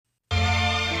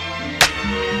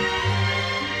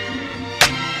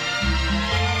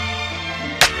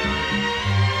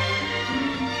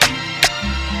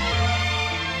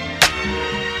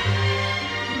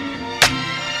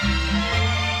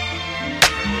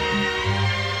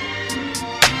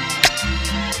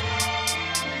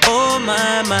on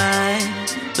my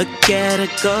mind. Look at her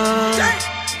go.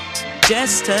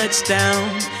 Just touched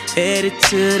down, headed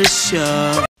to the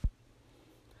shore.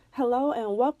 Hello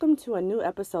and welcome to a new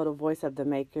episode of Voice of the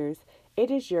Makers.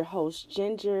 It is your host,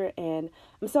 Ginger, and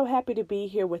I'm so happy to be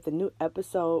here with a new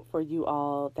episode for you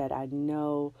all that I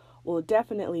know will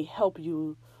definitely help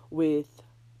you with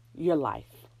your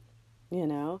life. You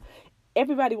know,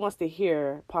 everybody wants to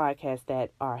hear podcasts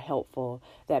that are helpful,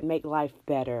 that make life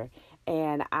better,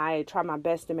 and I try my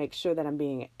best to make sure that I'm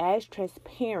being as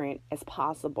transparent as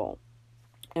possible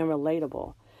and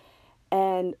relatable.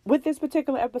 And with this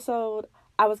particular episode,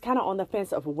 I was kind of on the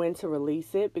fence of when to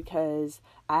release it because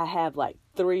I have like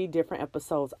 3 different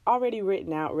episodes already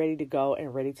written out, ready to go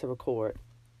and ready to record.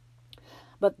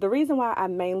 But the reason why I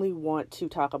mainly want to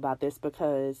talk about this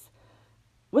because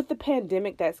with the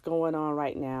pandemic that's going on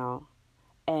right now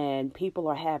and people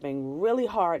are having really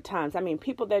hard times. I mean,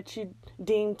 people that you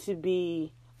deem to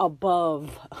be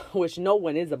above, which no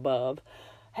one is above,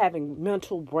 having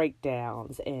mental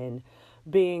breakdowns and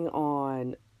being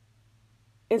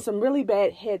in some really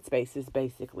bad headspaces,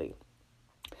 basically.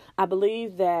 I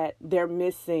believe that they're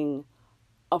missing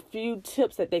a few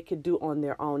tips that they could do on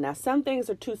their own. Now, some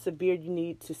things are too severe. You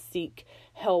need to seek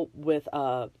help with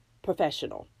a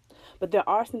professional. But there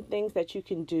are some things that you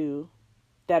can do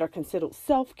that are considered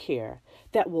self-care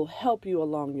that will help you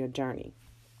along your journey.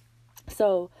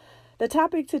 So the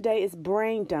topic today is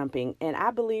brain dumping, and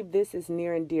I believe this is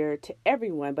near and dear to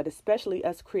everyone, but especially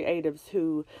us creatives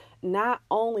who not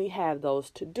only have those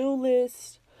to-do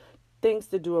lists, things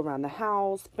to do around the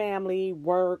house, family,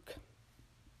 work,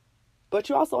 but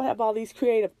you also have all these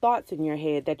creative thoughts in your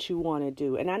head that you want to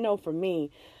do. And I know for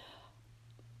me,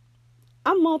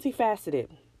 I'm multifaceted,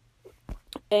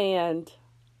 and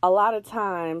a lot of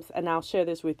times, and I'll share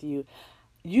this with you,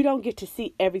 you don't get to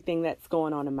see everything that's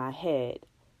going on in my head.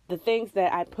 The things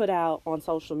that I put out on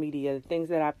social media, the things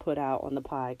that I put out on the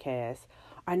podcast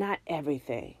are not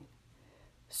everything.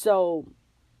 So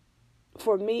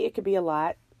for me, it could be a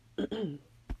lot.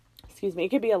 Excuse me. It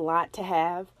could be a lot to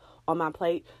have on my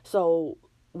plate. So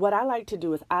what I like to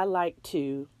do is I like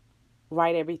to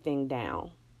write everything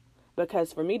down.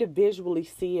 Because for me to visually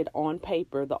see it on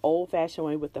paper, the old-fashioned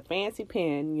way with the fancy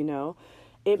pen,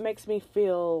 it makes me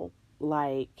feel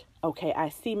like, okay, I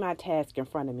see my task in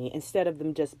front of me instead of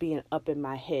them just being up in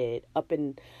my head,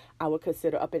 I would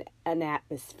consider up in an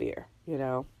atmosphere,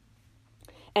 And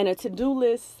a to-do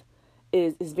list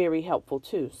is very helpful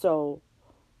too. So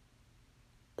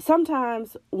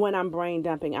sometimes when I'm brain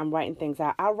dumping, I'm writing things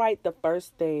out. I write the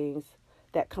first things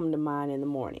that come to mind in the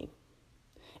morning.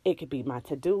 It could be my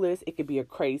to-do list. It could be a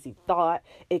crazy thought.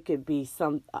 It could be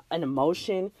an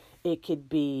emotion. It could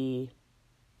be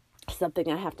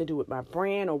something I have to do with my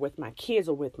brand or with my kids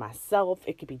or with myself.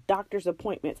 It could be doctor's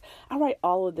appointments. I write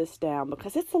all of this down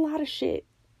because it's a lot of shit.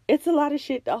 It's a lot of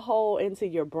shit to hold into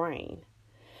your brain.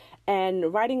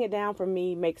 And writing it down for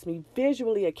me makes me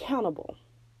visually accountable.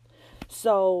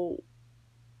 So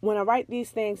when I write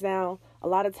these things down, a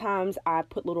lot of times I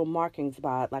put little markings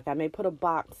by it. Like I may put a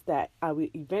box that I will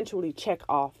eventually check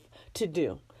off to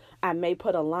do. I may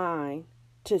put a line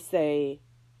to say,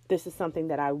 this is something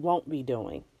that I won't be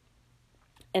doing.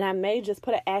 And I may just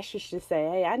put an asterisk to say,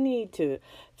 hey, I need to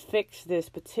fix this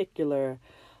particular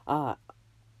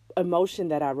emotion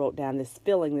that I wrote down, this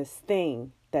feeling, this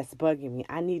thing that's bugging me.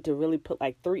 I need to really put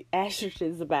like 3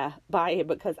 asterisks by it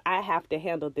because I have to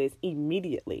handle this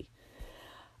immediately.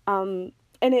 And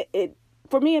it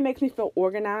for me, it makes me feel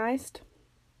organizing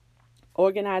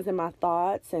my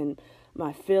thoughts and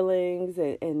my feelings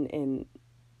and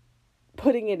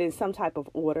putting it in some type of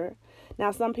order.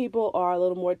 Now, some people are a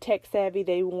little more tech savvy.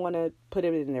 They want to put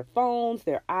it in their phones,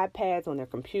 their iPads, on their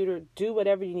computer. Do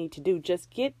whatever you need to do. Just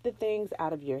get the things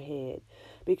out of your head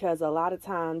because a lot of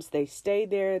times they stay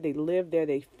there, they live there,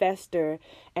 they fester,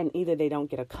 and either they don't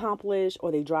get accomplished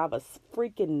or they drive us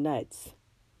freaking nuts.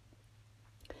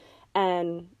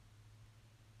 And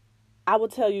I will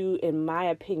tell you, in my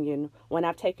opinion, when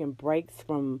I've taken breaks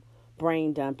from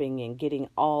brain dumping and getting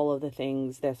all of the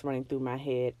things that's running through my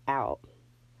head out,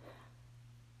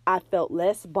 I felt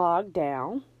less bogged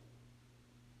down.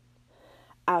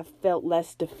 I felt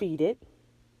less defeated.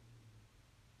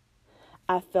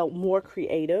 I felt more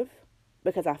creative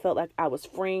because I felt like I was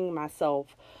freeing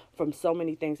myself from so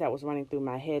many things that was running through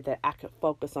my head that I could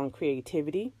focus on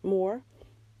creativity more.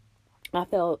 I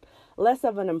felt less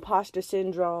of an imposter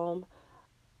syndrome,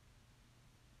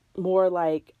 more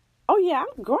like, oh yeah,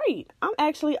 I'm great. I'm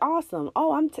actually awesome.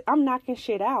 Oh, I'm knocking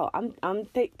shit out. I'm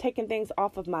taking things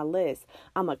off of my list.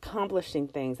 I'm accomplishing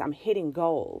things. I'm hitting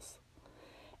goals.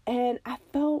 And I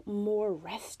felt more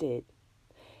rested.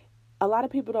 a lot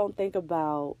of people don't think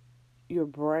about your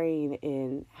brain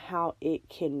and how it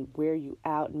can wear you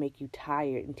out and make you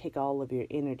tired and take all of your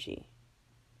energy.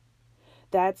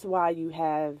 That's why you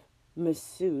have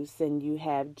masseuse and you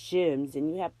have gyms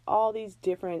and you have all these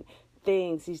different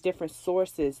things, these different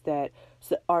sources that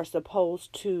are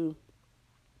supposed to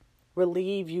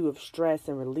relieve you of stress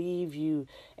and relieve you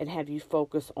and have you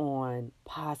focus on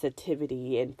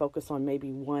positivity and focus on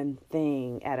maybe one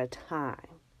thing at a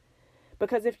time.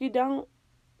 Because if you don't,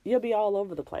 you'll be all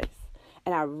over the place.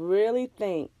 And I really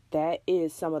think that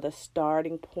is some of the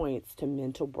starting points to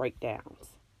mental breakdowns.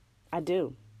 I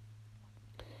do.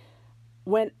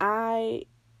 When I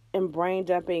am brain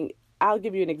dumping, I'll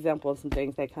give you an example of some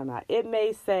things that come out. It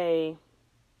may say,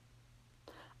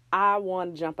 I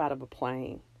want to jump out of a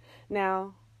plane.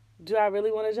 Now, do I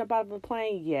really want to jump out of a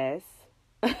plane? Yes.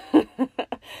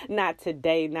 Not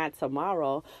today, not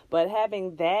tomorrow, but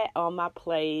having that on my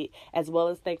plate, as well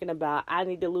as thinking about, I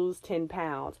need to lose 10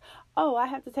 pounds. Oh, I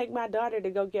have to take my daughter to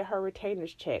go get her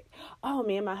retainers checked. Oh,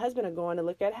 me and my husband are going to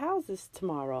look at houses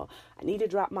tomorrow. I need to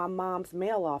drop my mom's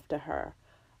mail off to her.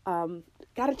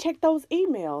 Got to check those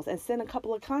emails and send a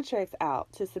couple of contracts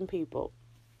out to some people.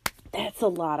 That's a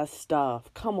lot of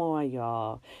stuff. Come on,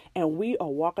 y'all. And we are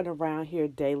walking around here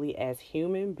daily as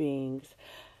human beings,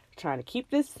 trying to keep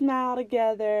this smile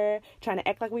together, trying to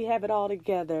act like we have it all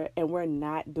together, and we're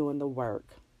not doing the work.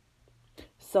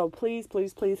 So please,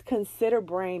 please, please consider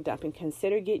brain dumping.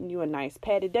 Consider getting you a nice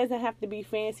pad. It doesn't have to be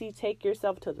fancy. Take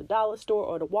yourself to the dollar store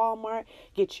or the Walmart.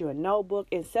 Get you a notebook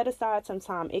and set aside some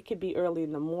time. It could be early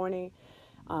in the morning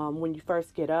when you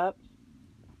first get up.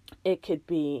 It could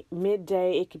be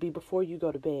midday. It could be before you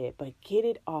go to bed. But get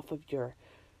it off of your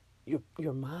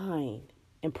mind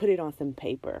and put it on some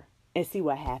paper and see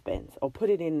what happens. Or put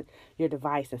it in your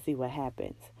device and see what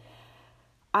happens.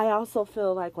 I also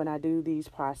feel like when I do these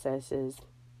processes,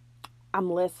 I'm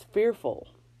less fearful.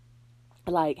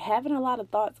 Like having a lot of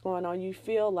thoughts going on, you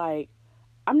feel like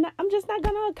I'm just not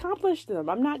going to accomplish them.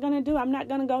 I'm not going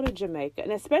to go to Jamaica.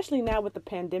 And especially now with the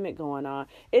pandemic going on,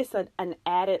 it's an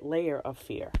added layer of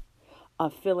fear,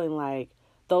 of feeling like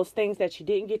those things that you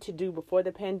didn't get to do before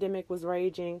the pandemic was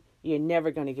raging, you're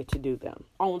never going to get to do them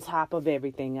on top of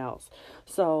everything else.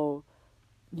 So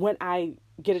when I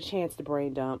get a chance to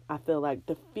brain dump, I feel like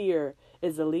the fear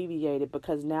is alleviated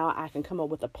because now I can come up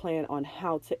with a plan on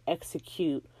how to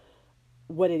execute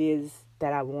what it is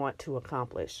that I want to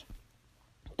accomplish.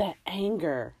 The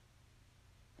anger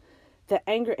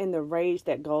and the rage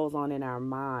that goes on in our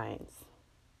minds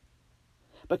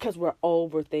because we're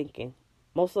overthinking.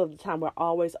 Most of the time we're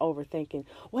always overthinking.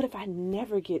 What if I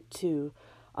never get to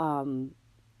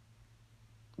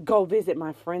go visit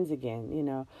my friends again? You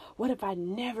know, what if I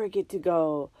never get to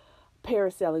go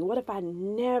parasailing? What if I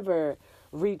never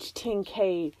reach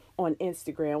 10K on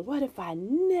Instagram? What if I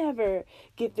never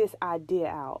get this idea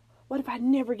out? What if I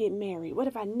never get married? What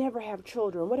if I never have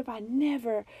children? What if I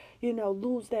never,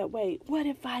 lose that weight? What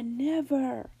if I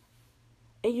never?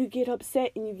 And you get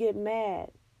upset and you get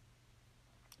mad.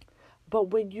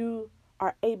 But when you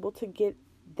are able to get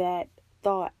that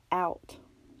thought out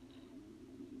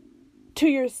to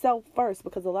yourself first,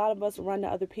 because a lot of us run to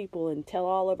other people and tell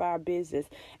all of our business,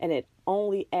 and it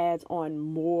only adds on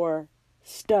more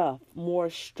stuff, more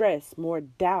stress, more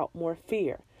doubt, more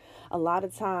fear. A lot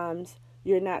of times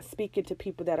you're not speaking to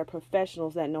people that are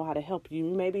professionals that know how to help you.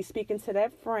 You may be speaking to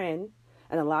that friend,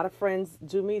 and a lot of friends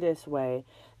do me this way,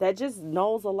 that just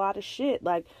knows a lot of shit.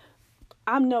 Like,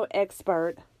 I'm no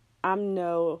expert. I'm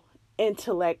no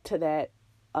intellect to that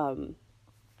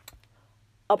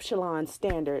epsilon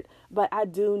standard, but I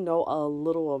do know a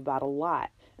little about a lot.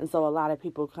 And so a lot of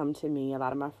people come to me, a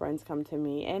lot of my friends come to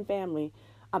me and family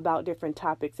about different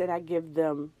topics, and I give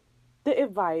them the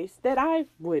advice that I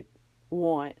would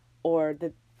want or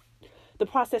the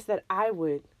process that I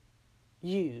would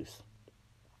use.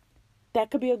 That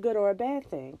could be a good or a bad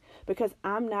thing because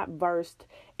I'm not versed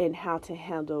in how to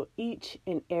handle each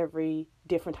and every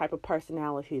different type of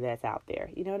personality that's out there.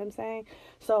 You know what I'm saying?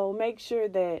 So make sure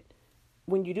that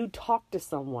when you do talk to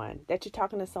someone, that you're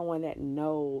talking to someone that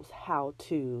knows how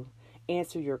to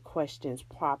answer your questions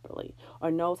properly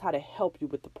or knows how to help you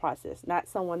with the process. Not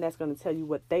someone that's going to tell you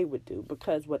what they would do,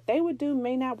 because what they would do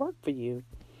may not work for you.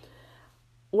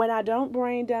 When I don't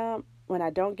brain dump, when I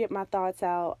don't get my thoughts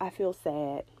out, I feel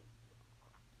sad.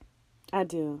 I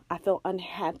do. I feel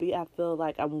unhappy. I feel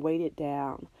like I'm weighted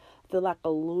down. I feel like a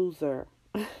loser.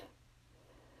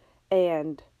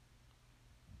 And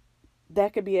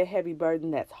that could be a heavy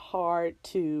burden that's hard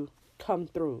to come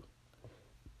through.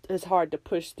 It's hard to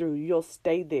push through. You'll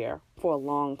stay there for a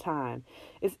long time.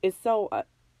 It's so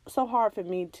hard for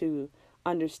me to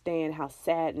understand how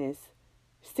sadness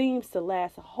seems to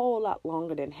last a whole lot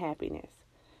longer than happiness.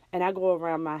 And I go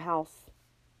around my house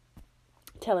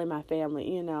telling my family,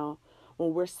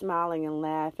 when we're smiling and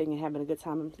laughing and having a good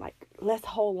time, I'm like, let's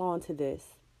hold on to this.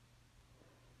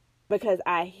 Because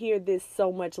I hear this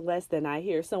so much less than I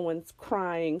hear someone's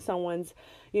crying, someone's,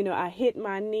 I hit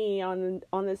my knee on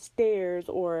the stairs,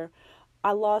 or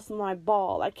I lost my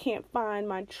ball, I can't find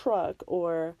my truck,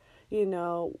 or, we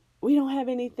don't have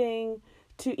anything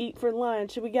to eat for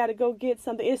lunch. We got to go get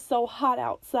something. It's so hot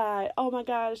outside. Oh my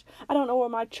gosh, I don't know where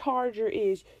my charger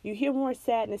is. You hear more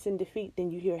sadness and defeat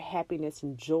than you hear happiness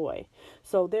and joy.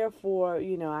 So therefore,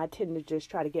 I tend to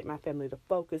just try to get my family to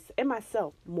focus and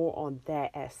myself more on that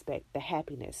aspect, the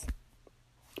happiness,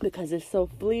 because it's so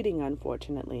fleeting,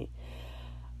 unfortunately.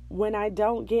 When I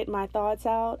don't get my thoughts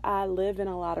out, I live in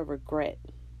a lot of regret.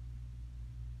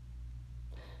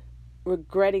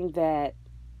 Regretting that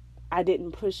I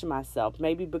didn't push myself,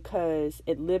 maybe because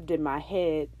it lived in my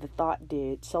head, the thought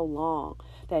did, so long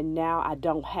that now I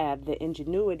don't have the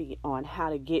ingenuity on how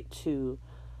to get to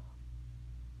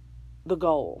the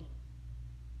goal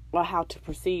or how to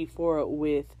proceed forward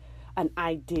with an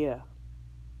idea.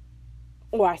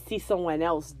 Or I see someone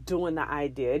else doing the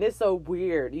idea. And it's so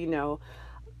weird,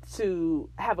 to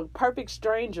have a perfect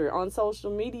stranger on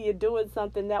social media doing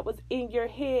something that was in your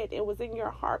head, it was in your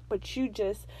heart, but you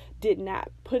just did not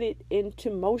put it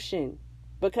into motion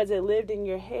because it lived in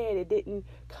your head. It didn't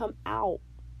come out.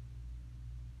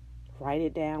 Write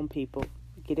it down, people.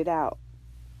 Get it out.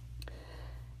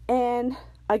 And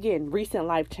again, recent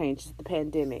life changes, the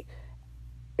pandemic.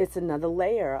 It's another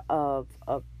layer of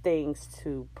things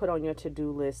to put on your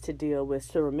to-do list, to deal with,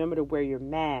 to remember to wear your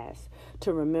mask,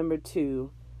 to remember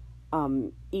to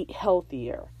eat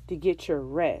healthier, to get your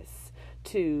rest,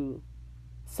 to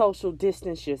social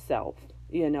distance yourself,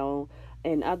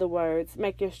 In other words,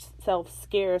 make yourself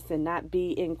scarce and not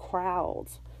be in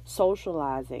crowds,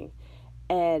 socializing.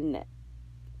 And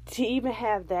to even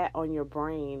have that on your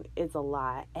brain is a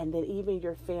lot. And then even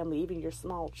your family, even your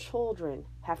small children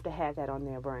have to have that on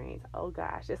their brains. Oh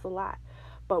gosh, it's a lot.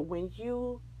 But when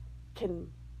you can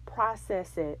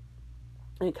process it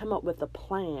and come up with a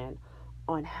plan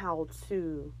on how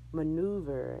to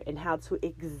maneuver and how to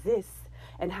exist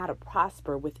and how to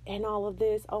prosper within all of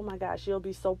this, oh my gosh, you'll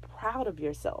be so proud of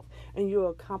yourself and you'll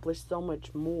accomplish so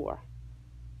much more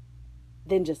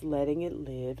than just letting it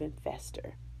live and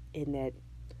fester in that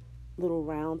little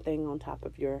round thing on top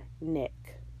of your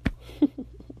neck.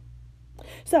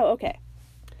 So, okay,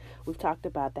 we've talked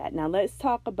about that. Now let's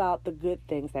talk about the good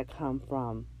things that come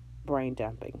from brain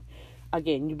dumping.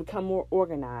 Again, you become more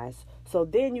organized. So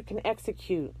then you can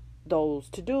execute those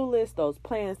to-do lists, those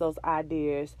plans, those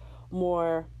ideas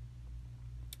more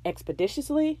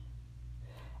expeditiously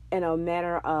in a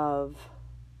manner of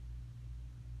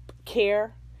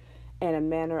care and a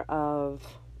manner of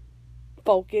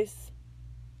focus.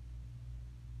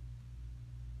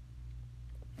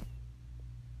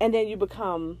 And then you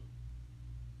become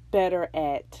better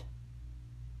at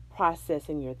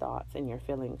processing your thoughts and your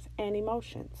feelings and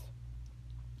emotions.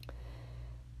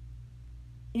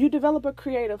 You develop a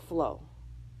creative flow.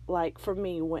 Like for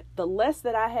me, when the less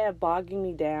that I have bogging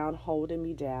me down, holding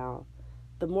me down,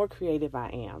 the more creative I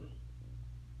am.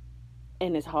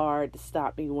 And it's hard to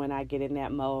stop me when I get in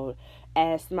that mode.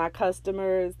 Ask my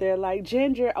customers, they're like,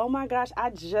 Ginger, oh my gosh, I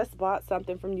just bought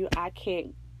something from you. I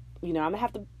can't, I'm going to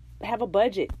have to have a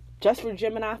budget just for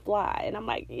Gemini Fly. And I'm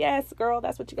like, yes, girl,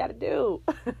 that's what you got to do.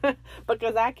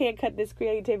 Because I can't cut this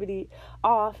creativity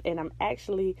off. And I'm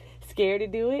actually scared to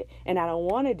do it. And I don't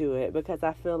want to do it because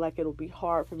I feel like it'll be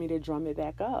hard for me to drum it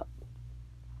back up.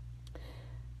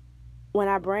 When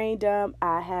I brain dump,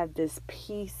 I have this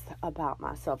peace about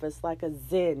myself. It's like a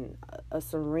zen, a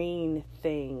serene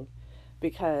thing.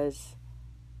 Because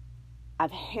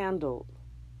I've handled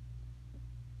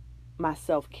my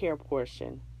self-care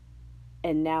portion.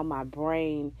 And now my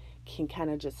brain can kind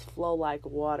of just flow like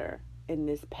water in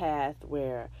this path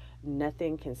where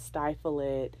nothing can stifle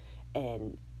it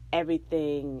and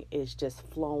everything is just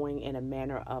flowing in a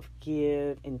manner of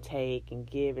give and take and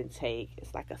give and take.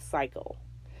 It's like a cycle.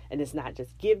 And it's not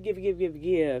just give.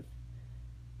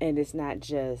 And it's not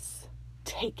just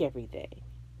take everything.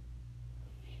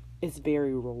 It's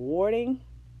very rewarding.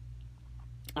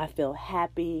 I feel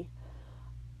happy.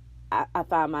 I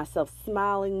find myself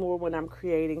smiling more when I'm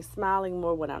creating, smiling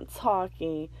more when I'm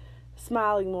talking,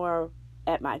 smiling more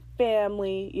at my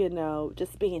family,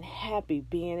 just being happy,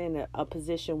 being in a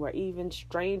position where even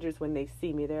strangers, when they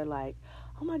see me, they're like,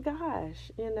 oh my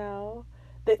gosh,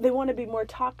 they want to be more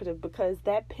talkative because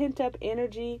that pent up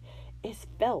energy is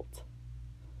felt.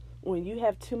 when you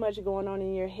have too much going on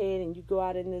in your head and you go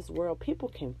out in this world, people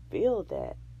can feel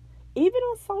that. Even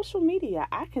on social media,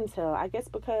 I can tell. I guess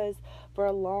because for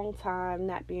a long time,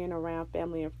 not being around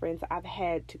family and friends, I've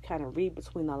had to kind of read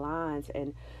between the lines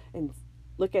and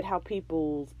look at how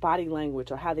people's body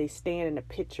language or how they stand in a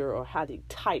picture or how they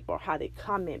type or how they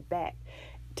comment back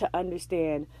to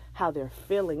understand how they're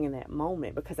feeling in that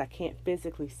moment, because I can't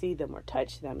physically see them or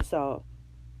touch them. So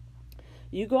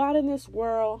you go out in this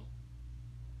world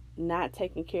not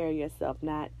taking care of yourself,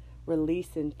 not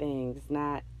releasing things,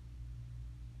 not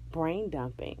brain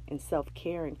dumping and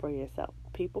self-caring for yourself.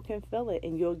 People can feel it,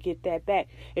 and you'll get that back.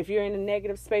 If you're in a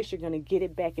negative space, you're going to get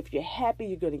it back. If you're happy,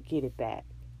 you're going to get it back.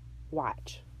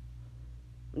 Watch.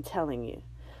 I'm telling you.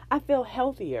 I feel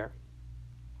healthier.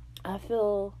 I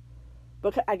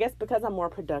guess because I'm more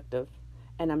productive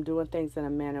and I'm doing things in a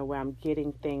manner where I'm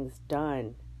getting things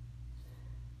done,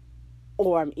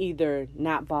 or I'm either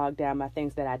not bogged down by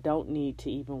things that I don't need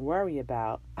to even worry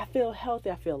about. I feel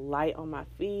healthy. I feel light on my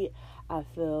feet. I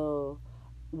feel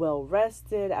well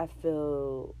rested. I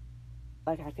feel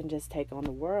like I can just take on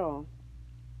the world.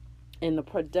 And the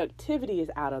productivity is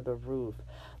out of the roof.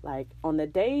 Like on the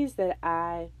days that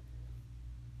I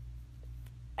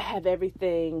have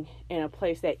everything in a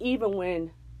place that even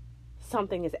when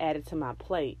something is added to my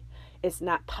plate, it's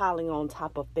not piling on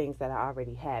top of things that I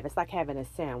already have. It's like having a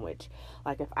sandwich.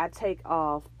 Like if I take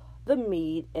off the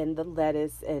meat and the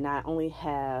lettuce and I only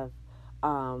have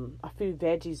a few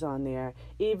veggies on there,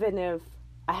 even if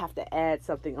I have to add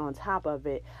something on top of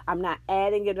it, I'm not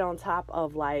adding it on top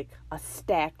of like a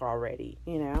stack already,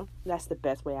 you know? That's the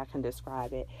best way I can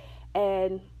describe it.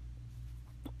 And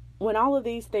when all of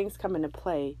these things come into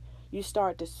play, you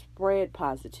start to spread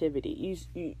positivity.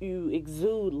 You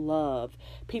exude love.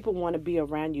 People want to be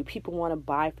around you. People want to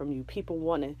buy from you. People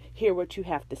want to hear what you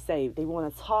have to say. They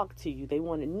want to talk to you. They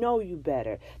want to know you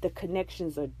better. The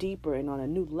connections are deeper and on a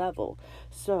new level.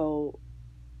 So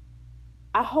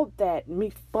I hope that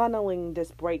me funneling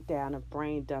this breakdown of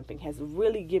brain dumping has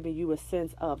really given you a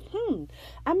sense of,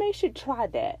 I should try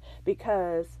that,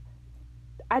 because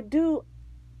I do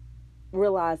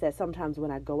realize that sometimes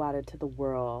when I go out into the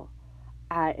world,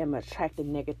 I am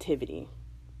attracting negativity,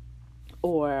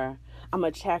 or I'm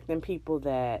attracting people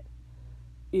that,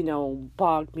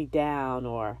 bog me down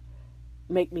or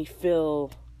make me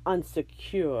feel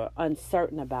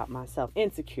uncertain about myself.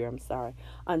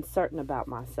 Uncertain about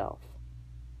myself.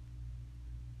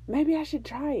 Maybe I should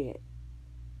try it,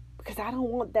 because I don't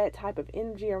want that type of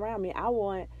energy around me. I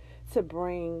want to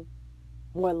bring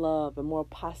more love and more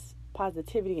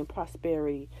positivity and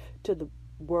prosperity to the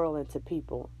world and to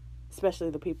people, especially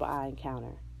the people I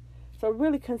encounter. So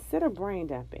really consider brain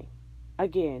dumping.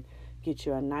 Again, get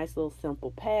you a nice little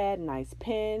simple pad, nice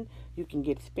pen. You can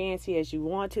get as fancy as you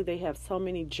want to. They have so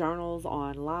many journals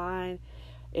online.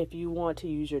 If you want to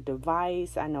use your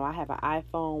device, I know I have an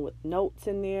iPhone with notes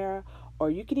in there, or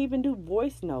you can even do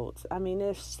voice notes. I mean,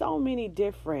 there's so many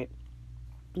different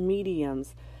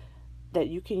mediums that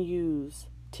you can use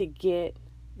to get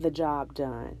the job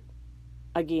done.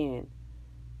 Again,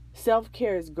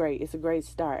 self-care is great. It's a great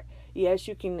start. Yes,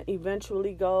 you can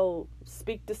eventually go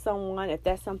speak to someone. If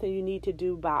that's something you need to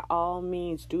do, by all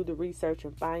means, do the research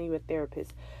and find you a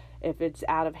therapist if it's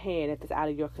out of hand, if it's out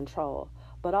of your control.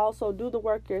 But also do the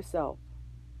work yourself.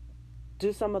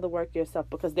 Do some of the work yourself,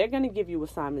 because they're going to give you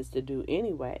assignments to do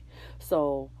anyway.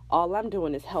 So all I'm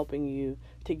doing is helping you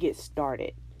to get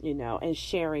started, and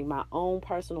sharing my own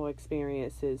personal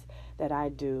experiences that I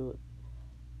do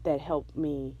that help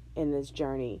me in this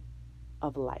journey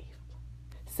of life.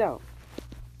 So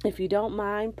if you don't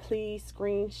mind, please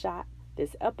screenshot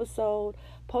this episode,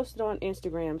 post it on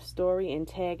Instagram story, and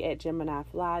tag at Gemini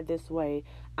Fly. This way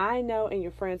I know and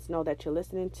your friends know that you're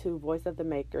listening to Voice of the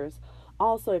Makers.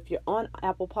 Also, if you're on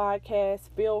Apple Podcasts,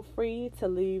 feel free to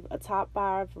leave a top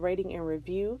 5 rating and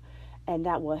review, and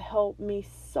that will help me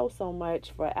so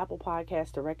much for Apple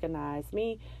Podcasts to recognize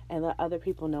me and let other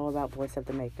people know about Voice of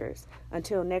the Makers.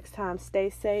 Until next time, stay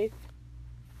safe,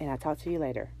 and I'll talk to you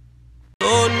later.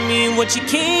 Told me what you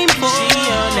came for. She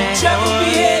on that trouble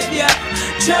behavior,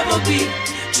 trouble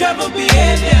behavior, trouble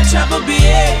behavior, trouble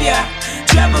behavior,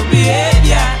 trouble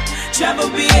behavior, trouble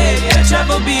behavior,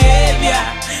 trouble behavior,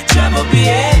 trouble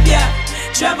behavior,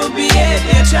 trouble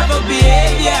behavior, trouble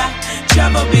behavior,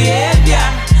 trouble behavior,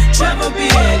 trouble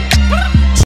behavior.